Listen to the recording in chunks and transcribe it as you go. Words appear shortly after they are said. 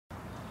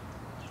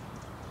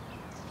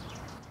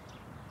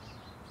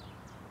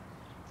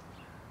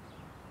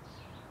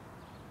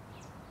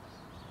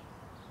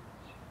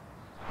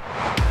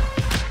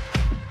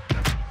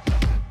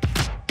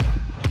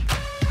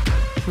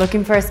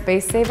Looking for a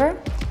space saver?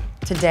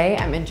 Today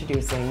I'm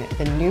introducing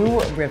the new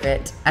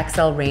Rivet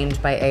XL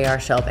range by AR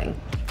Shelving.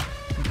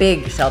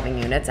 Big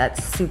shelving units at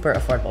super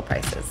affordable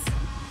prices.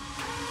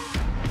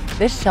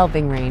 This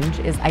shelving range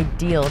is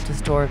ideal to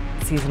store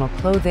seasonal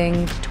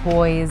clothing,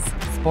 toys,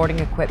 sporting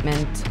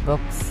equipment,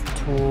 books,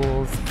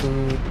 tools,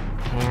 food,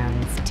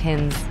 cans,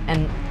 tins,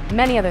 and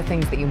many other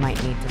things that you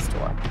might need to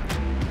store.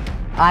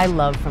 I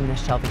love from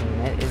this shelving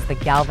unit is the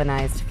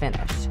galvanized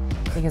finish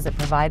because it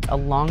provides a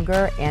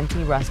longer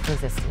anti-rust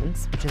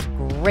resistance, which is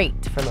great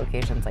for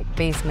locations like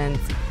basements,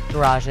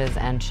 garages,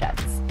 and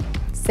sheds.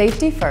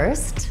 Safety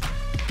first.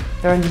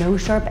 There are no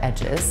sharp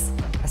edges,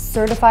 a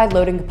certified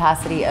loading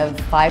capacity of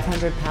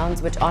 500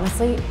 pounds, which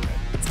honestly,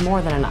 it's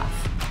more than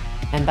enough.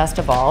 And best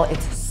of all,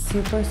 it's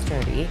super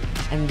sturdy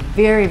and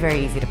very,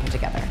 very easy to put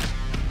together.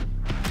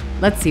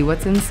 Let's see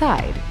what's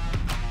inside.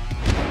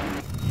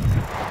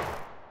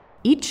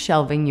 Each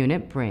shelving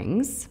unit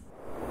brings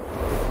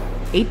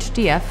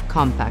HDF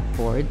compact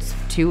boards,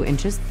 2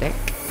 inches thick,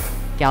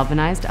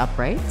 galvanized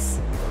uprights.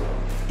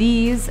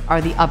 These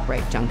are the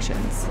upright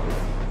junctions.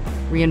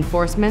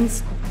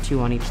 Reinforcements,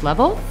 2 on each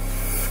level.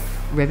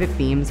 Rivet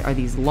beams are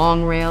these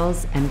long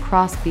rails, and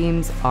cross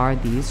beams are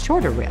these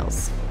shorter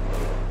rails.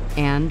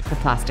 And the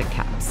plastic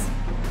caps.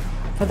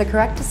 For the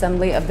correct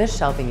assembly of this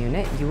shelving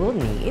unit, you will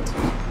need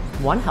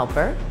 1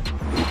 helper,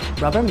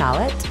 rubber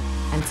mallet,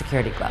 and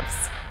security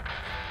gloves.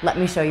 Let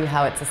me show you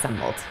how it's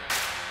assembled.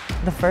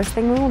 The first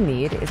thing we will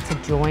need is to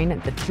join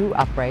the 2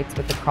 uprights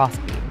with the cross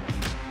beam.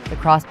 The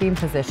cross beam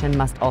position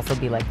must also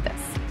be like this.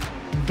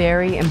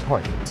 Very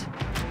important.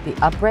 The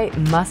upright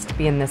must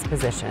be in this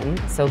position,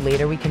 so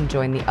later we can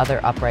join the other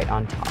upright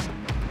on top.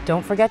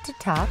 Don't forget to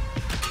tap.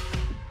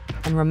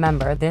 And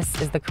remember, this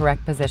is the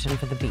correct position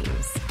for the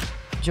beams.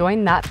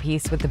 Join that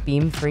piece with the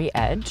beam-free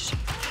edge.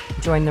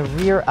 Join the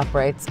rear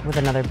uprights with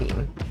another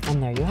beam.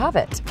 And there you have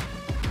it.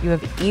 You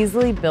have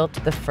easily built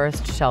the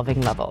first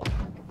shelving level.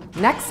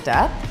 Next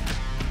up,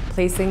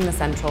 placing the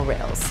central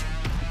rails.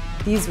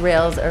 These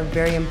rails are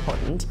very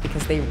important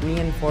because they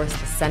reinforce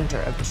the center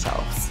of the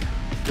shelves.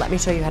 Let me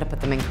show you how to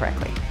put them in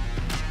correctly.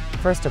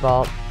 First of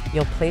all,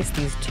 you'll place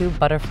these 2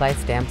 butterfly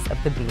stamps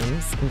of the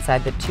beams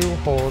inside the 2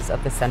 holes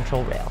of the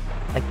central rail,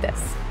 like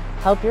this.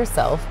 Help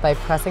yourself by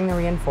pressing the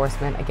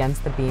reinforcement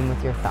against the beam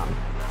with your thumb.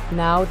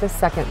 Now the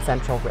second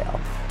central rail.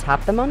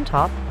 Tap them on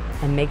top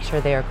and make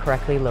sure they are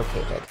correctly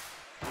located.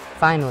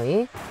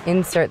 Finally,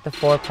 insert the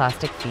 4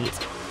 plastic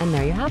feet, and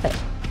there you have it.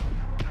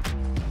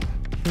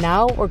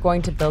 Now we're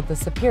going to build the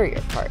superior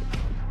part.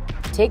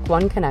 Take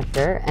 1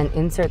 connector and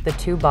insert the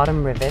 2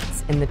 bottom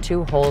rivets in the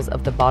 2 holes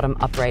of the bottom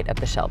upright of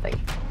the shelving.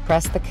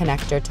 Press the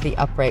connector to the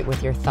upright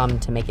with your thumb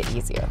to make it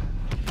easier.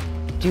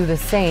 Do the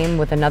same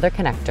with another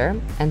connector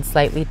and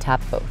slightly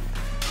tap both.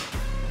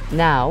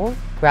 Now,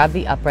 grab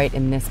the upright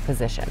in this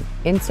position.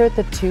 Insert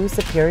the 2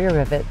 superior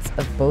rivets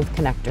of both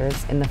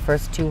connectors in the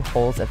first 2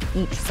 holes of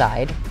each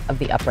side of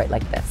the upright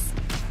like this.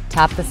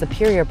 Tap the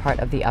superior part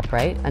of the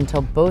upright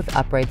until both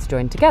uprights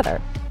join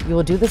together. You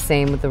will do the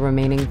same with the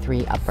remaining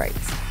 3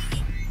 uprights.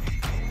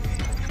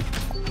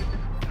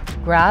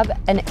 Grab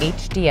an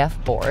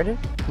HDF board,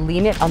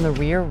 lean it on the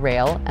rear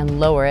rail,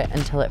 and lower it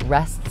until it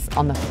rests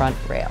on the front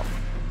rail.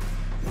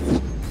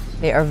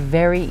 They are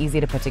very easy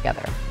to put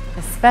together,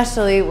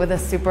 especially with a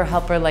super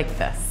helper like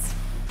this.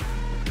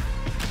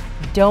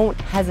 Don't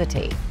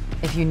hesitate.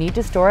 If you need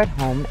to store at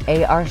home,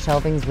 AR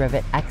Shelving's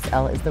Rivet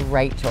XL is the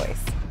right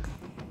choice.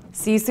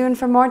 See you soon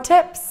for more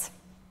tips.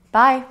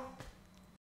 Bye.